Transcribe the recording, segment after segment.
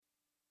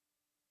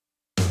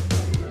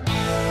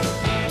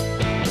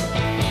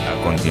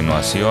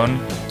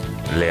continuación,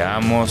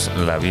 leamos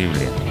la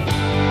Biblia.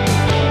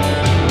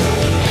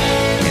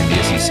 En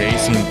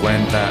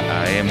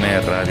 1650 AM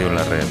Radio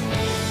La Red,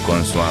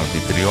 con su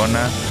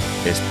anfitriona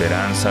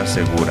Esperanza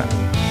Segura.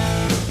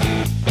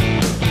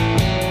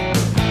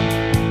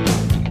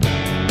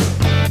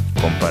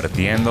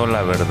 Compartiendo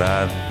la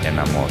verdad en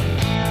amor.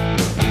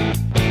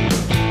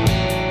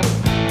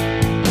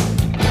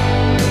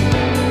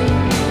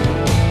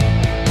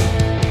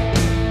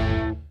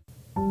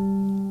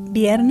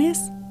 Viernes,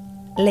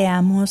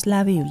 leamos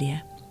la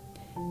Biblia.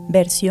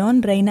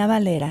 Versión Reina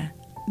Valera,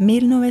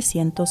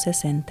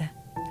 1960.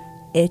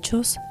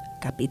 Hechos,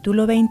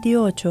 capítulo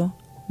 28,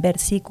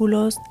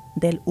 versículos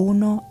del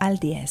 1 al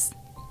 10.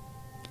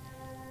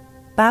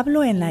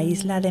 Pablo en la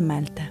isla de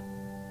Malta.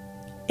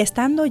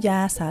 Estando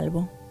ya a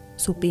salvo,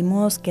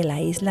 supimos que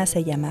la isla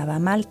se llamaba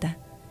Malta,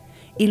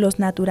 y los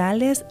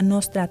naturales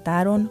nos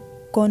trataron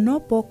con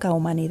no poca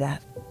humanidad,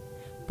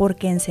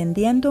 porque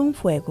encendiendo un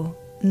fuego,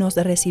 nos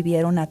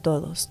recibieron a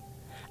todos,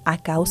 a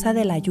causa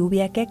de la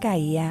lluvia que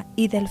caía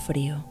y del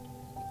frío.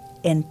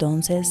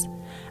 Entonces,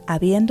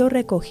 habiendo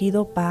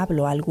recogido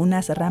Pablo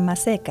algunas ramas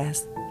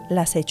secas,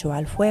 las echó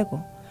al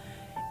fuego,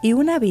 y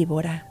una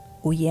víbora,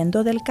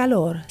 huyendo del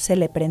calor, se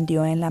le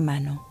prendió en la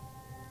mano.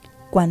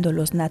 Cuando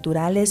los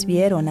naturales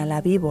vieron a la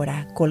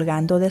víbora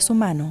colgando de su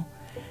mano,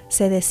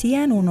 se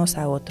decían unos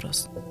a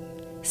otros: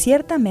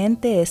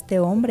 ciertamente este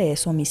hombre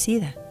es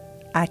homicida,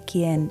 a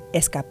quien,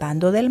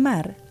 escapando del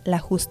mar, la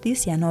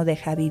justicia no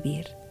deja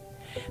vivir.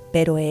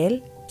 Pero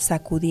él,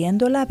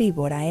 sacudiendo la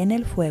víbora en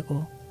el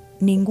fuego,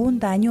 ningún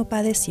daño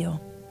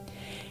padeció.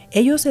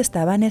 Ellos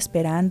estaban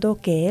esperando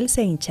que él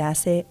se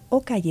hinchase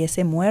o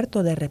cayese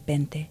muerto de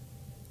repente.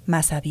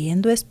 Mas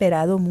habiendo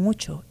esperado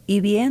mucho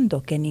y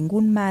viendo que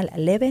ningún mal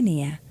le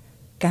venía,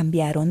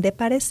 cambiaron de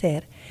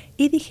parecer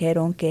y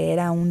dijeron que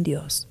era un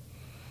dios.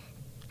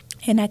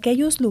 En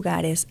aquellos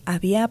lugares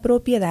había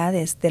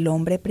propiedades del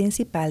hombre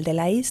principal de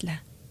la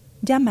isla,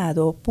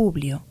 llamado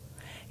Publio,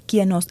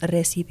 quien nos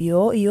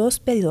recibió y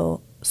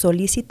hospedó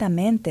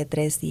solícitamente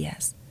 3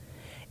 días.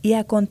 Y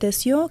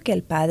aconteció que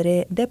el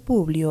padre de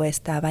Publio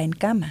estaba en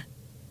cama,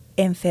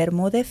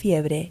 enfermo de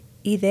fiebre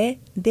y de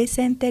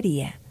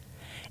disentería.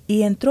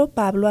 Y entró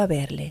Pablo a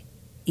verle,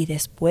 y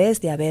después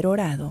de haber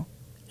orado,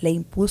 le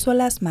impuso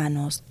las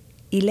manos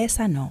y le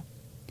sanó.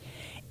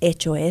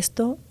 Hecho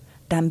esto,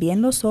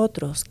 también los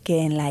otros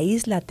que en la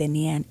isla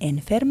tenían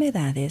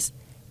enfermedades,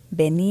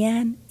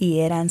 venían y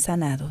eran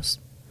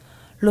sanados,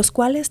 los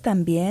cuales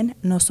también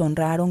nos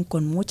honraron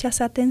con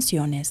muchas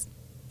atenciones,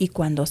 y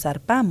cuando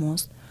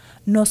zarpamos,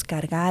 nos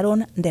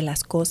cargaron de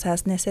las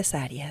cosas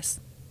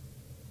necesarias.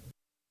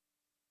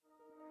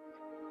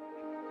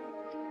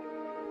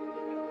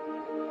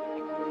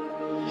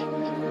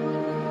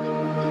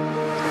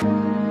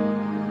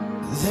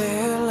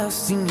 De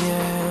las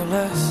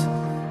tinieblas,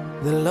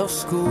 de la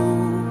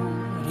oscuridad,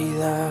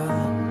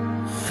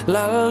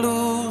 la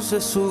luz de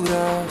su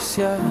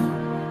gracia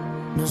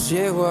nos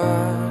llegó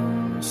a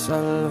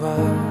salvar.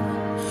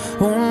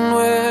 Un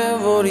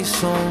nuevo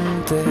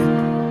horizonte,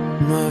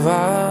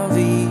 nueva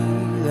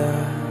vida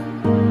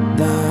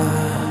dar.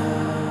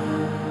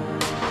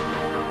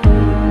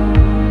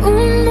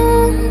 Un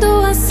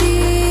mundo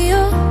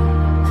vacío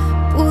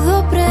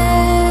pudo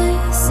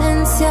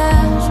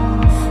presenciar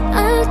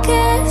al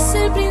que es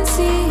el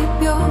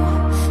principio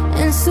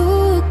en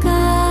su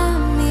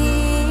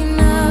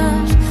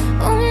caminar.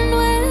 Un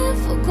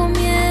nuevo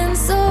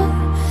comienzo,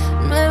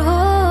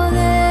 nuevo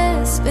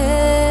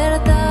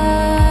despertar.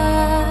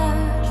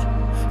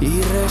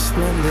 Y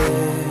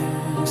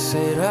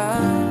resplandecerá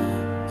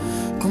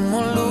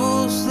como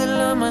luz de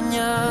la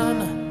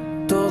mañana,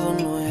 todo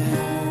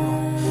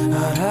nuevo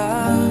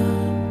hará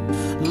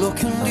lo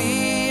que un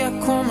día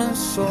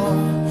comenzó.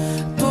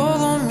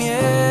 Todo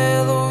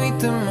miedo y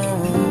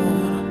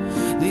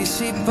temor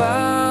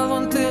disipado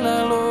ante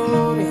la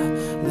gloria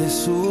de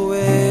su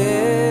esplendor.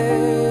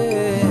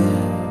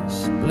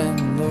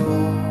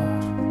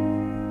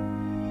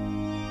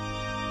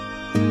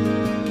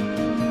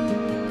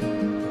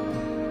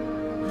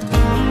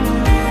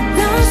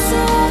 La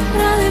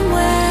sombra de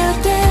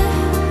muerte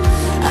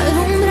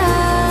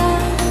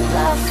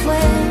alumbrada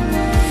fue,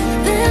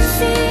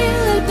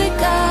 vencido el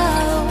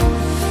pecado,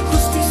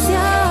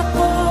 justicia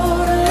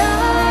por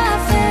la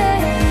fe,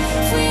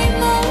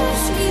 fuimos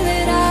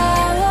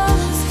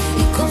liberados y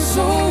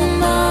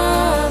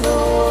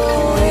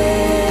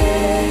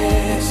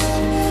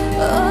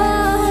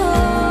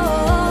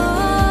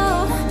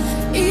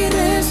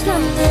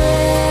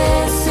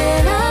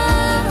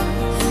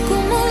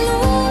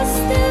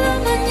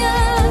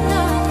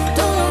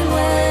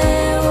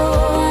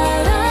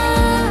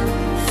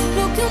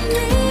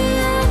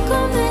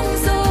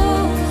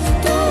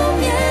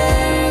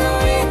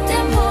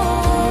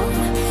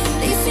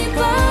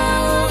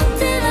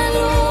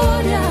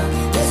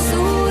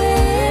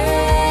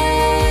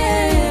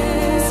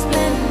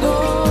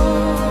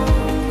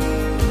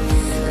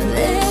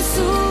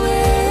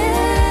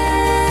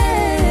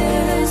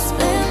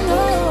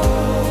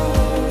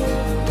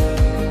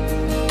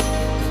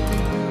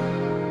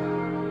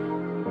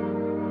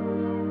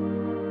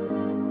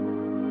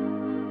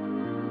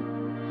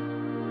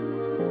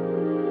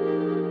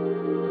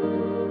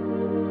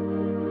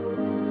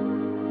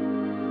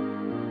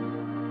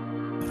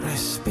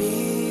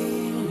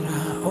Respira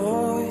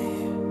hoy,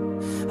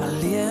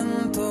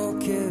 aliento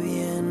que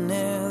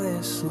viene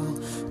de su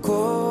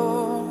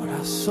corazón.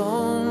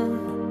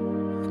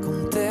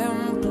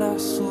 Contempla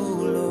su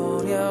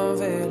gloria,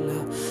 ve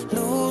la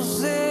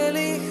luz del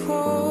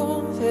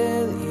Hijo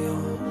de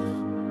Dios.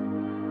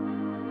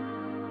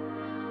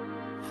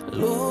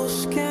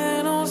 Luz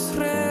que nos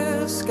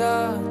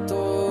rescató.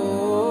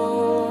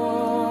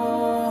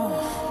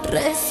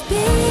 Respira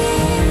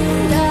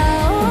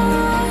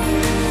hoy,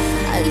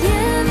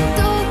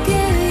 aliento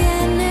que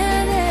viene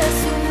de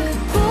su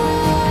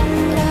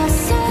corazón.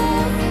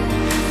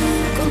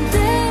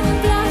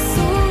 Contempla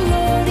su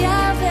gloria,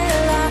 ve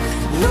la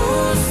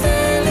luz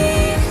del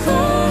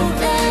Hijo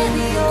de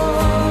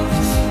Dios.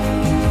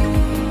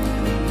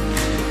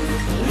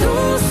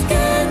 Luz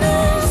que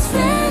nos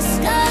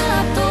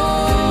rescató.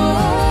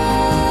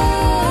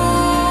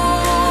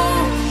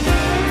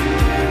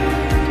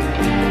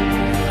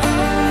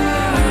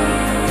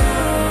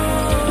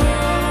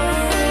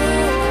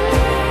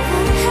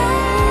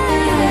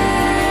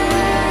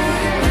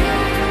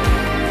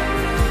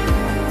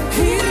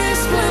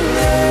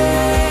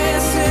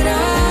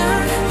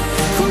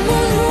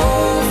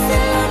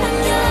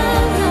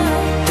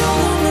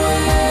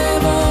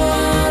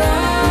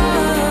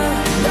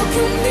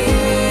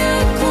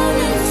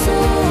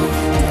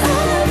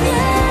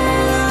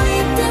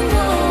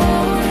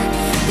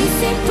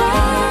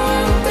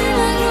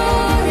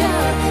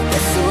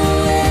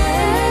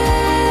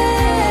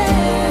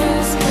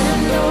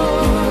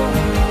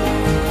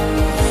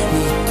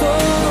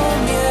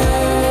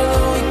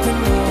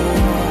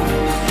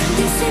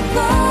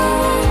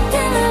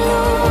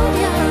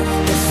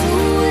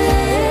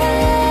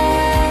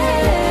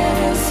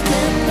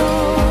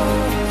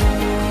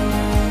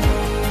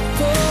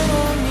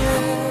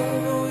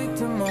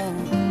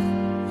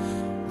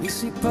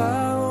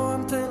 Disipado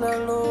ante la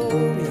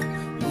gloria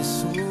de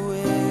su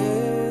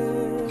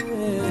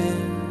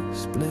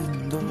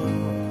esplendor.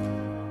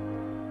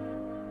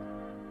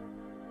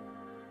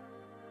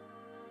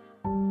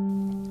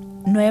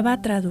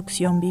 Nueva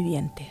traducción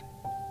viviente.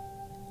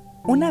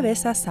 Una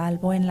vez a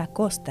salvo en la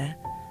costa,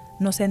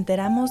 nos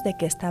enteramos de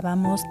que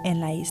estábamos en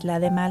la isla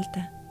de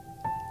Malta.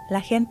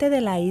 La gente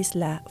de la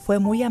isla fue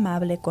muy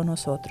amable con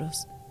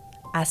nosotros.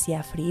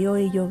 Hacía frío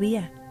y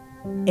llovía.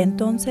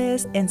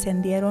 Entonces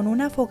encendieron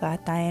una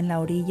fogata en la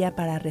orilla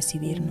para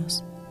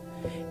recibirnos.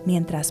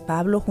 Mientras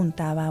Pablo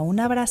juntaba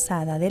una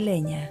brazada de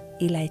leña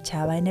y la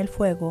echaba en el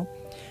fuego,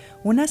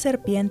 una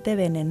serpiente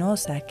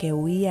venenosa que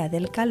huía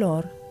del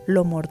calor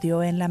lo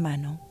mordió en la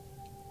mano.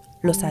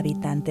 Los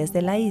habitantes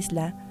de la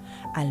isla,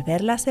 al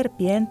ver la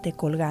serpiente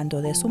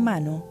colgando de su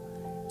mano,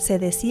 se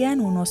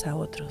decían unos a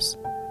otros: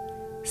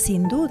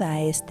 «Sin duda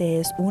este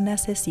es un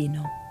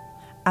asesino.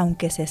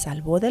 Aunque se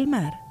salvó del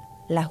mar,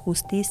 la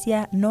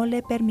justicia no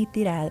le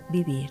permitirá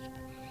vivir».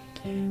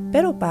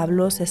 Pero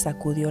Pablo se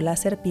sacudió la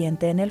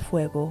serpiente en el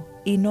fuego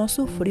y no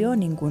sufrió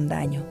ningún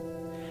daño.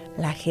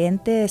 La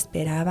gente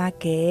esperaba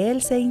que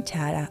él se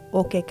hinchara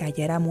o que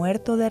cayera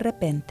muerto de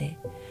repente.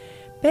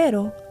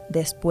 Pero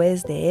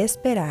después de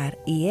esperar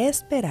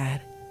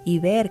y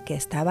ver que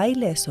estaba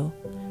ileso,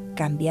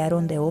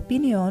 cambiaron de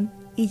opinión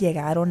y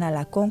llegaron a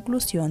la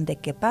conclusión de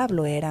que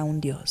Pablo era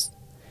un dios.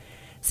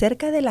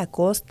 Cerca de la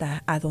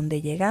costa a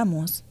donde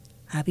llegamos,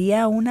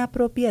 había una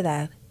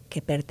propiedad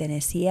que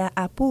pertenecía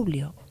a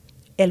Publio,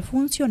 el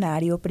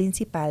funcionario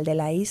principal de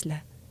la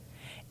isla.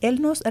 Él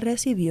nos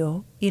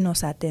recibió y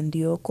nos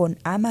atendió con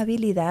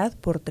amabilidad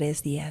por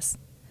 3 días.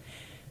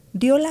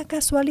 Dio la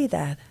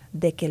casualidad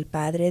de que el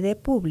padre de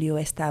Publio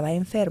estaba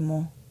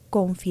enfermo,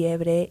 con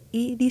fiebre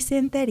y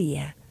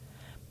disentería.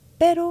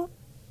 Pero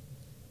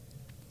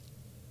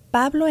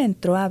Pablo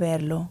entró a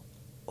verlo,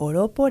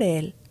 oró por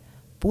él,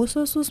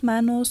 puso sus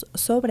manos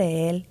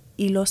sobre él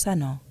y lo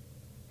sanó.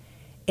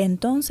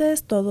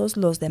 Entonces todos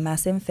los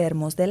demás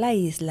enfermos de la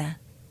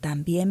isla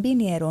también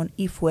vinieron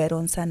y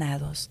fueron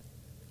sanados.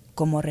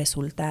 Como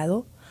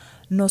resultado,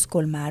 nos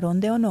colmaron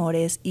de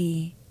honores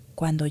y,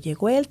 cuando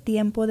llegó el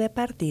tiempo de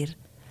partir,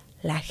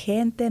 la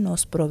gente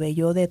nos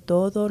proveyó de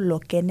todo lo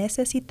que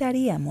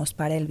necesitaríamos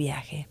para el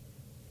viaje.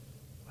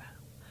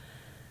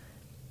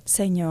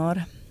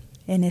 Señor,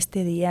 en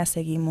este día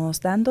seguimos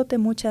dándote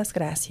muchas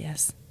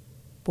gracias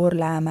por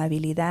la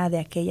amabilidad de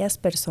aquellas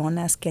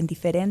personas que en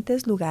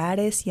diferentes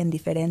lugares y en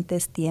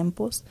diferentes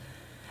tiempos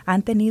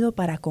han tenido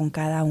para con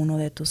cada uno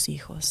de tus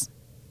hijos.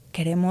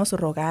 Queremos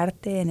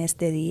rogarte en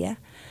este día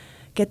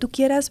que tú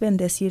quieras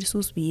bendecir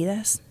sus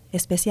vidas,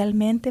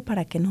 especialmente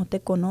para que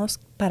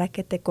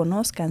te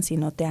conozcan si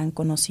no te han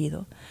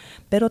conocido,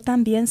 pero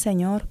también,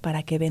 Señor,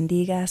 para que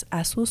bendigas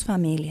a sus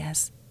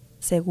familias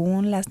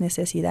según las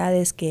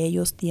necesidades que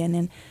ellos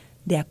tienen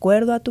de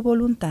acuerdo a tu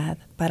voluntad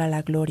para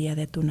la gloria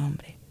de tu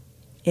nombre.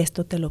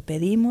 Esto te lo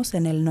pedimos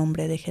en el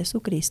nombre de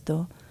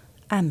Jesucristo.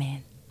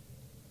 Amén.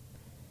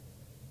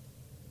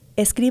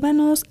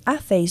 Escríbanos a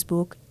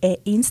Facebook e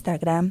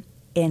Instagram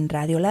en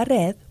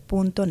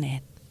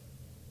radiolared.net.